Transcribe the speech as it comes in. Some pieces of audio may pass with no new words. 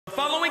The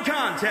following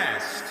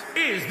contest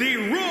is the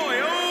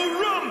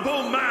Royal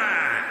Rumble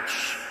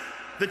match.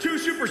 The two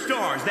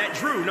superstars that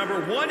drew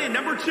number 1 and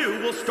number 2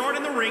 will start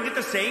in the ring at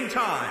the same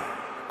time.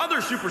 Other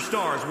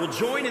superstars will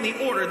join in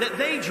the order that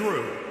they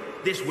drew.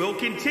 This will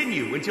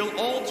continue until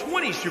all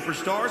 20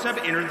 superstars have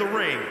entered the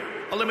ring.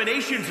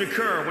 Eliminations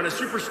occur when a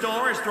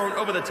superstar is thrown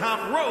over the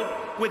top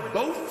rope with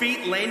both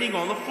feet landing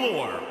on the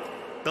floor.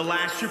 The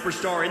last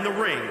superstar in the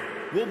ring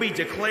will be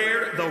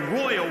declared the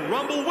Royal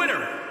Rumble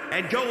winner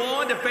and go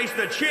on to face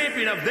the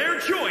champion of their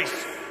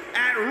choice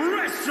at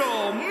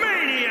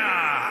WrestleMania!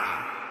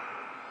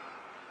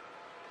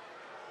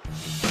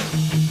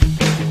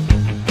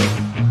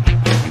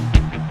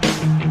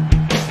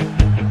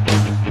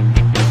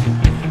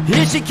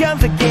 Here she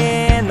comes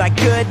again, like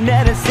good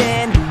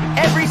medicine.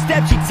 Every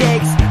step she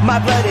takes, my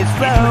blood is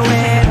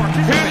flowing.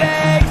 Her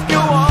legs go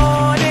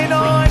on and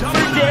on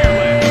for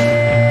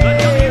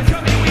days.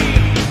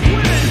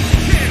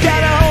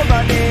 Gotta hold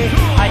my knee,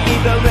 I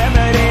need the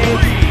remedy.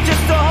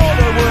 Just to hold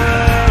her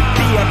would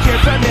be a cure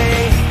for me.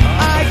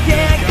 I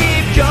can't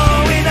keep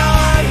going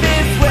on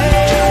this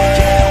way.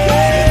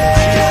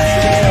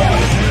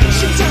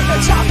 She's at the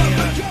top of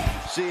the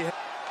game.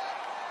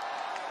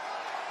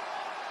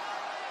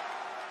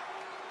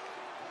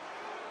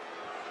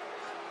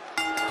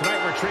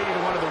 Tonight we're treated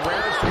to one of the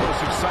rarest and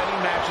most exciting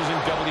matches in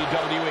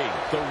WWE,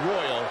 the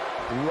Royal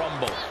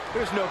Rumble.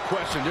 There's no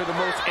question, they're the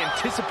most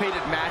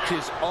anticipated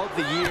matches of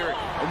the year,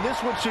 and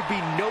this one should be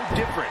no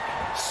different.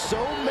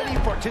 So many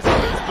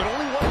participants, but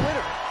only one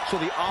winner. So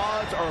the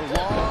odds are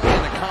long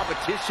and the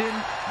competition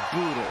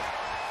brutal.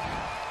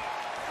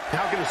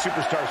 How can a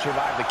superstar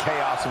survive the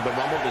chaos of the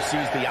Rumble to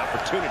seize the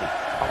opportunity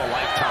of a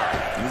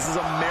lifetime? This is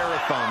a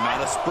marathon,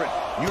 not a sprint.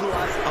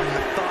 Utilize a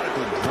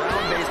methodical,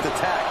 ground-based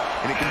attack,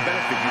 and it can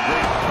benefit you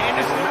greatly.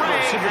 Candice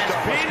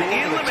has been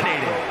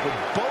eliminated. With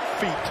both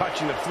feet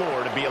touching the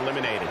floor to be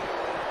eliminated.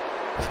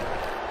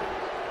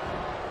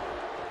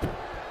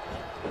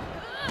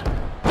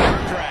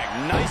 Drag,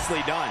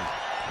 nicely done.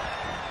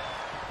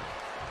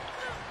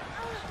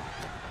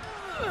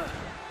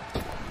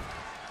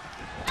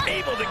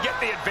 Able to get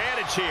the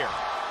advantage here.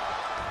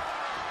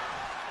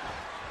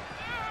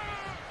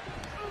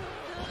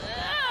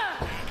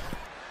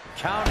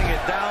 Counting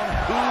it down.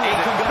 A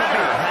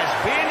competitor has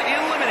been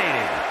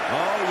eliminated.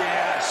 Oh,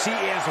 yeah, she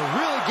is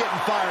really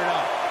getting fired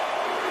up.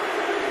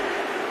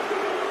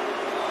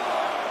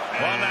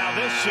 Well, now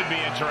this should be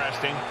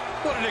interesting.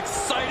 What an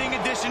exciting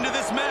addition to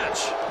this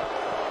match.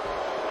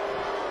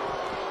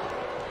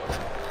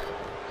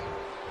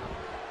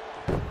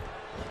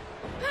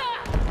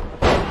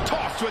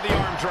 Tossed with the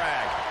arm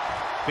drag.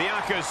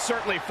 Bianca is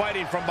certainly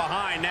fighting from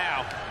behind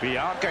now.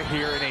 Bianca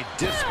here in a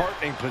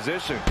disheartening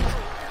position.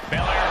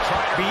 Belair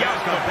trying to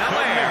Bianca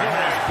Belair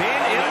has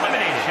been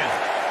eliminated.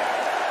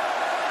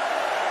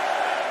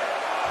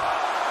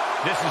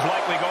 This is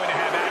likely going to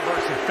have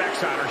adverse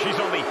effects on her. She's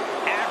only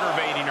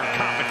aggravating her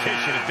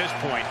competition at this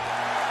point.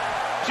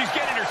 She's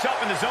getting herself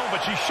in the zone,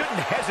 but she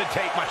shouldn't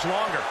hesitate much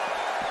longer.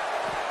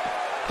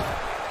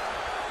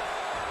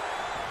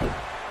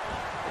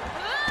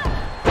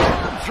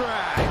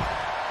 Drag.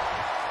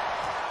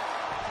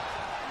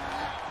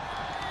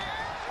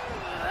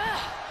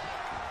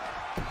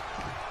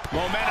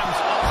 Momentum's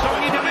also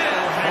Sonya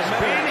Deville has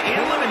been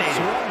eliminated.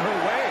 Swung her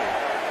way.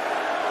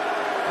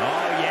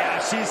 Oh, yeah,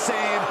 she's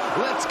saying,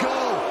 let's go,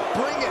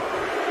 bring it.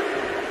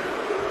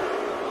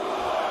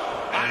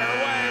 on her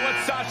way.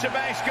 What's Sasha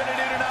Banks going to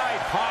do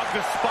tonight? Hog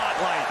the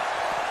spotlight.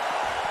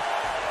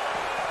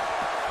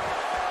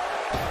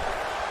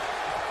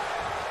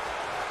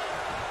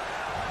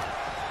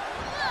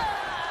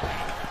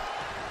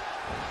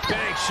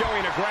 Banks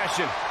showing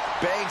aggression.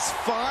 Banks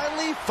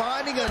finally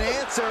finding an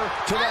answer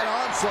to that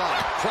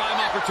onslaught.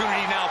 Prime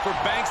opportunity now for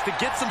Banks to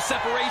get some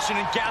separation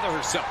and gather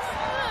herself.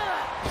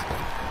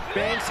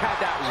 Banks had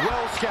that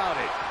well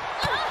scouted.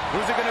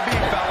 Who's it going to be,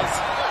 fellas?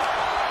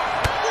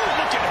 Ooh,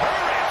 look at her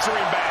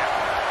answering back.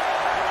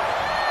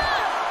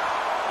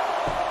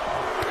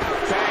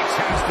 Banks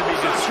has to be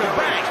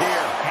discouraged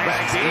here.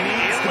 Banks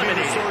needs to be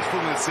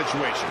resourceful in this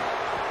situation.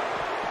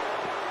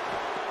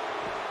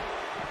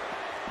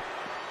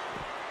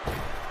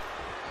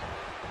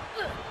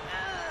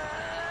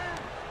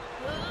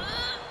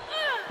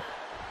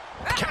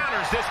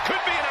 Counters. This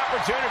could be an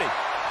opportunity.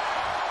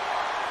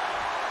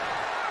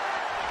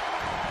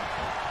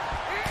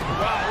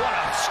 Wow, what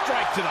a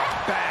strike to the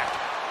back.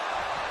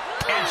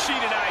 And she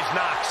denies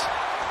knocks.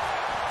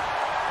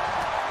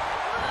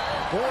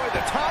 Boy,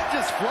 the time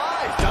just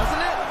flies, doesn't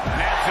it?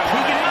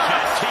 Tegan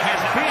has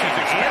been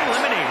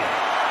eliminated.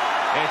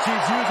 And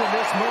she's using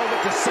this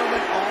moment to summon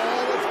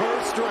all of her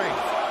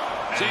strength.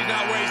 She's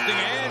not wasting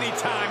any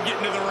time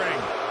getting to the ring.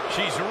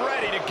 She's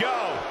ready to go.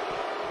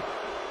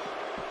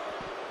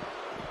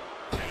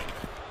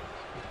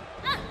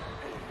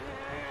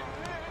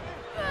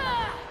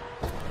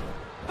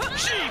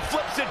 She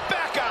flips it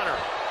back on her.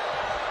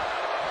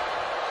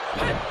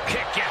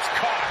 Kick gets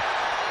caught.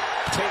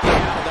 Taken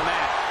out of the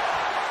mat.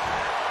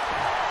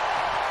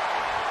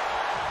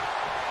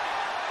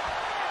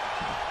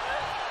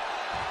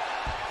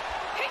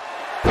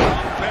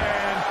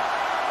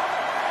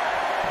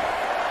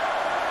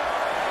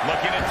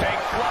 Looking to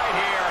take flight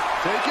here.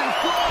 Taking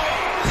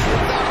flight.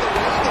 Out of the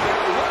way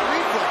there. What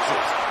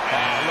reflexes.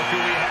 Look who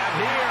we have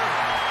here.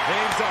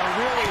 Things are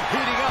really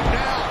heating up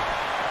now.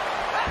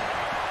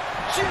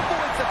 She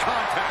avoids the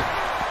contact.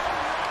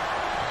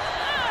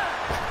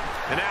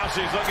 And now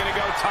she's looking to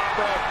go top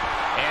rope.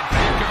 And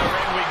back in the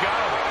ring we go.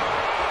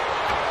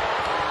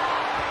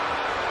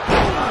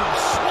 Boom,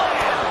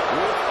 slam.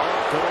 With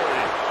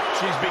authority.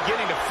 She's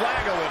beginning to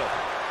flag a little.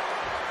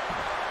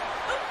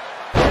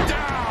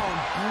 Down.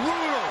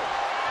 Brutal.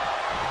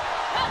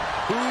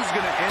 Who's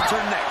going to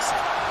enter next?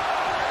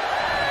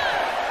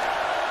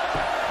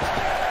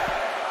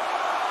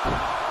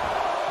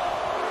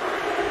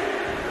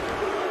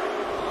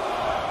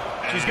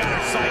 She's got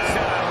her sights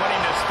set on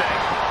winning this thing.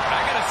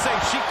 I gotta say,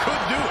 she could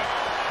do it.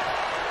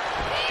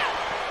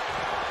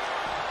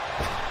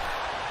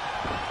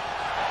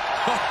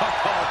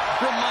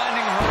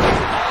 Reminding her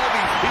all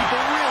these people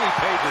really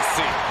paid to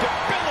see.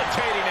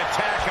 Debilitating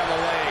attack on the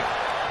leg.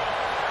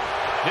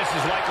 This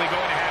is likely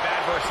going to have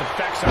adverse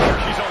effects on her.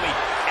 She's only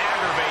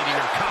aggravating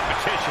her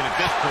competition at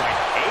this point.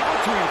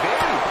 Able to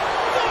evade.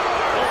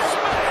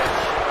 Smash!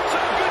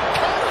 Some good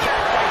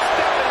contact by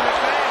Stephanie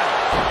McMahon.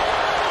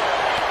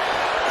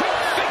 Quick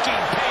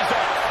thinking pays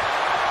off.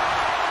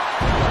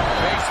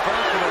 Face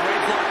first for the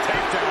waistlock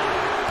takedown.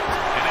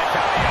 And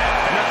Natalia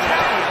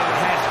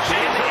has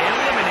been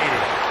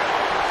eliminated.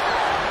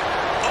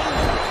 Oh,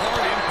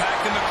 hard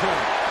impact in the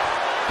corner.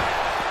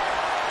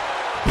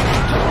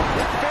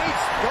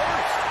 Face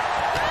first.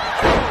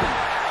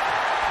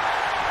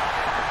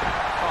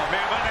 Oh,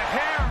 man, by the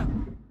hair.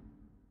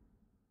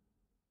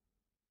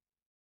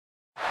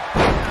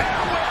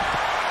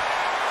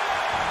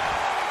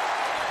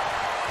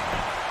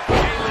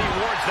 Bayley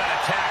wards that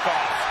attack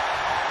off.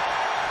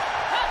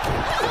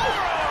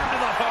 Forearm to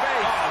the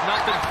face. Oh,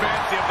 nothing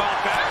fancy about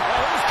that.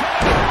 Oh, who's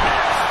coming up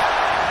next?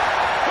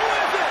 Who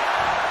is it?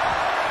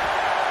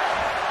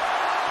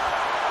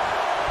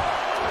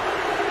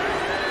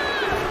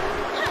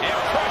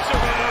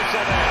 Impressive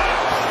reversal there.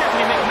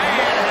 Stephanie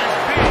McMahon has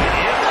been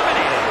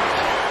eliminated.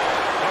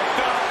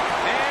 Hooked up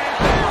and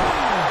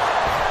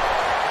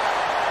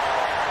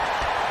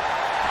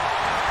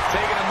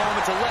Taking a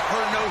moment to let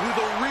her know who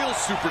the real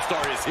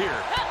superstar is here.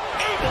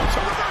 able to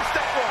reverse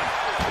that one.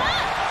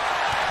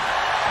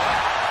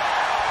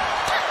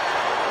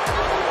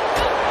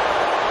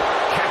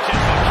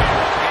 Catches the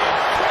kick.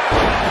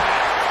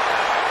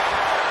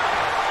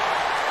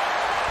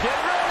 Get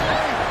ready.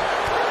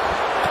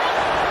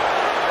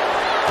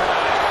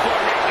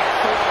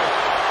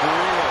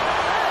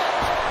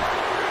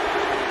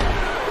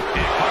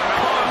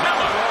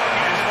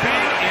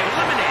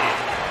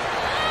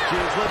 She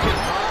is looking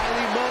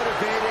highly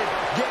motivated,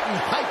 getting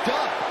hyped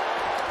up.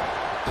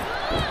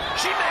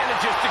 She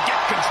manages to get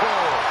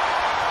control.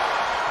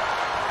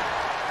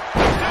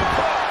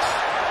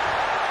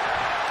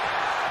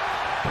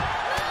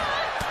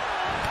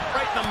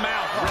 Right in the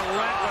mouth.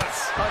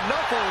 Relentless.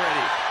 Enough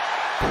already.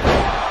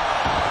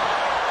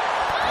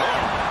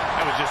 Oh,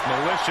 that was just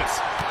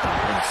malicious.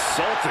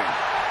 Insulting.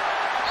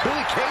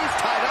 Billy Kay's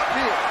tied up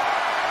here.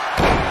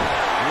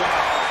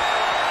 Wow.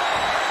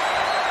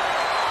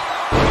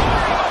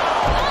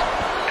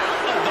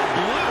 Out of the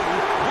blue,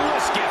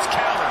 Bliss gets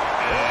countered.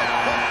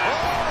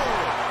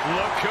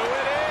 Look who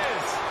it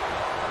is.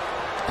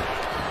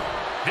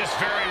 This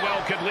very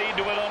well could lead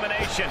to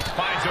elimination.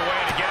 Finds a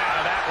way to get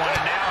out of that one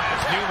and now has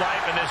new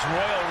life in this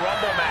Royal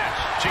Rumble match.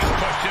 She's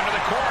pushed into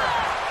the corner.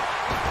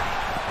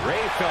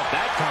 Ray felt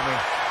that coming.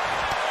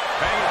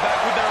 Bang it back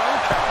with their own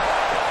counter.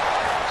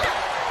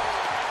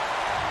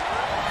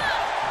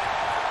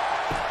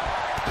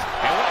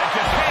 And what a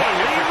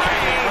disappointment for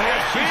Bayley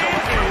Ray. She's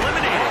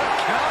eliminated.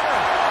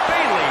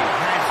 Bayley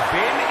has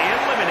been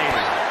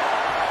eliminated.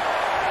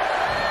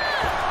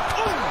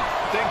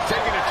 Things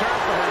taking a turn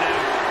for her now.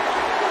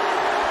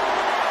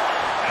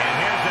 And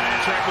here's an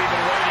entrant we've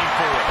been waiting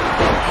for.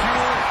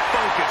 Pure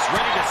focus,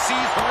 ready to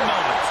seize her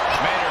moment.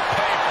 Made her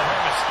pay for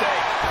her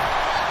mistake.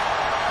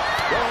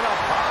 Going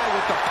up high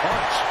with the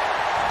punch.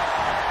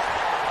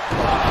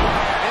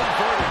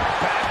 Inverted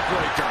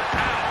backbreaker.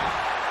 Ow.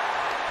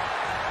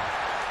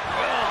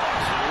 Oh,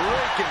 it's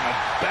raking the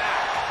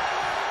back.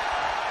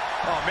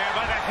 Oh, man,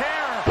 by the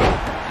hair.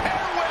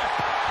 Hair whip.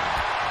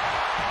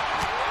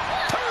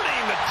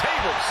 Turning the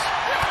tables.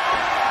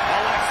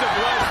 Alexa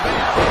Bliss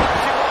there.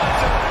 She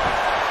wants it.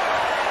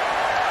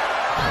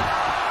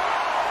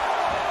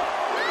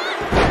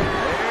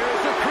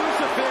 There's the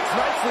crucifix.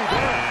 Nicely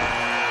done.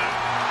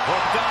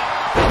 Hooked up.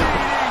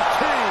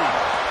 DDT.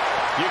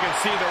 You can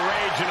see the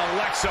rage in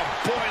Alexa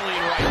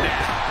boiling right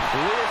now.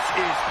 Bliss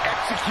is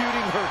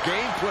executing her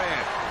game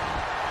plan.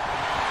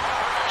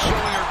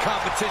 Showing her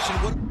competition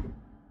what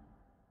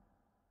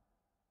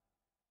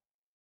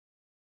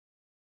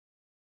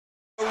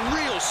a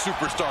real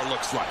superstar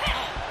looks like.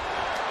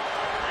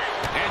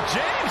 And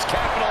James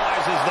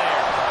capitalizes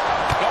there.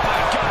 Oh,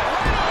 my God.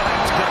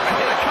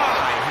 Dakota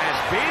Kai has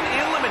been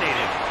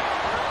eliminated.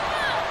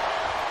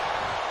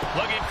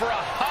 Looking for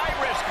a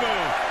high-risk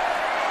move.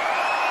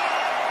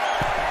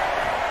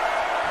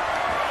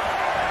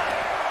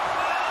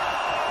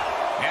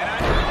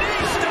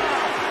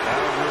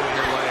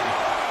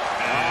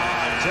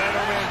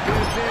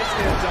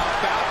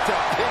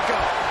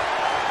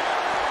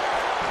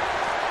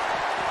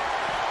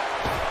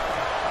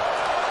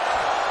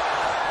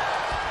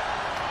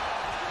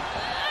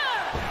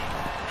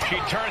 She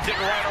turns it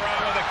right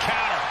around with a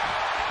counter.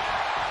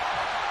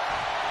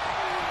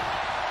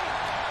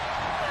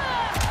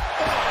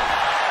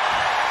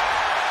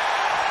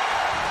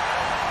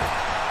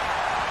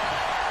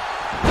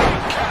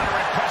 Counter,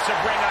 impressive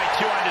ring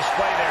IQ on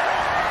display there.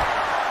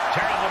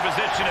 Terrible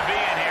position to be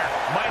in here.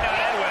 Might not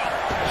end well.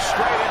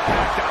 Straight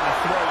impact on the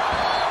throat.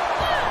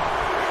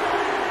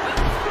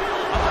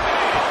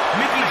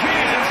 Mickey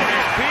James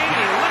has been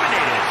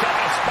eliminated. On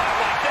a spot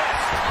like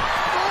this.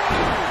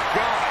 Oh,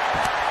 God.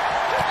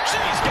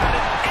 She's got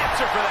an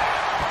answer for that.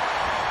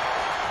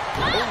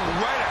 Oh,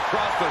 right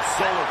across the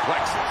solar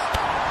plexus.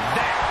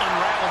 That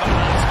unraveled on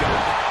Asuka.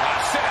 A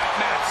sit-out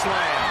mat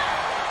slam.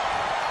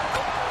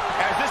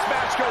 As this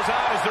match goes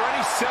on, is there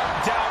any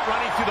self-doubt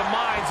running through the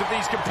minds of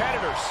these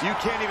competitors? You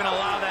can't even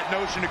allow that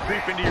notion to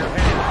creep into your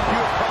head. You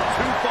have come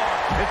too far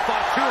and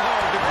fought too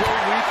hard to grow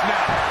weak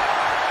now.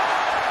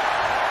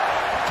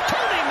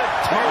 Turning the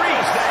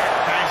Maurice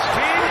has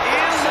been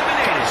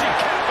eliminated. She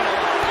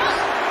capitalized.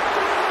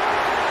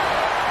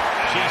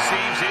 She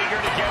seems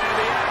eager to get into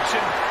the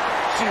action.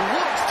 She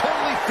looks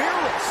totally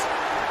fearless.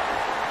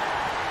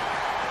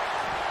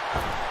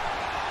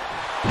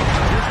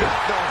 She's got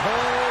the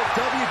whole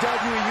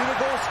WWE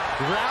Universe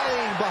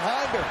rallying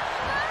behind her.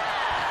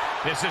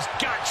 This has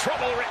got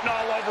trouble written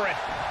all over it.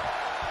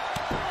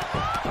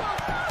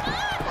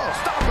 Oh,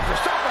 stop it,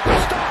 stop it,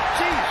 stop.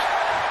 Jeez.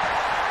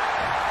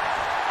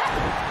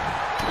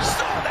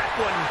 Saw that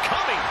one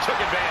coming. Took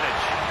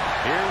advantage.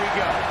 Here we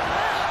go.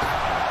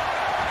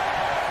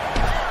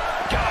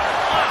 Got her.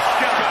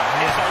 Asuka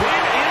is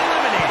Been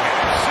eliminated.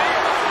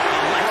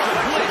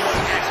 Alexa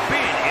has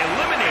been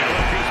eliminated.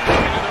 She's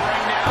coming to the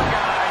ring now,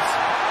 guys.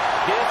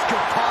 This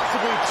could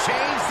possibly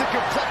change the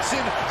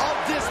complexion of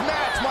this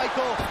match,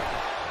 Michael.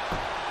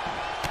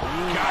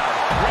 Got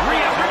her.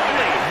 Rhea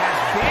Ripley has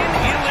been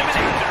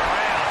eliminated.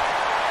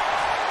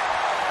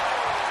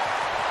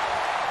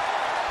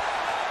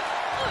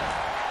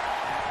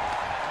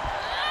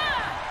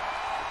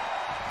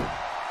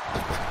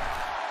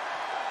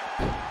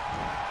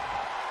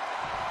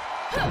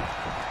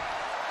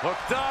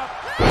 Hooked up.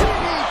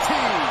 DDT.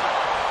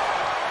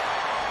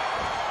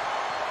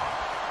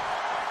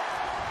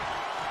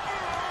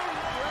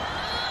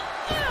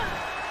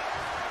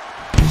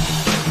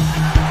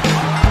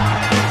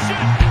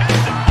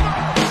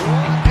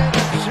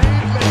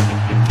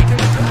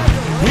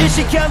 Here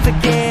she comes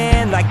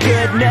again, like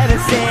good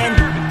medicine.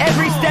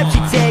 Every step she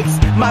takes,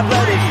 my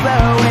blood is flowing.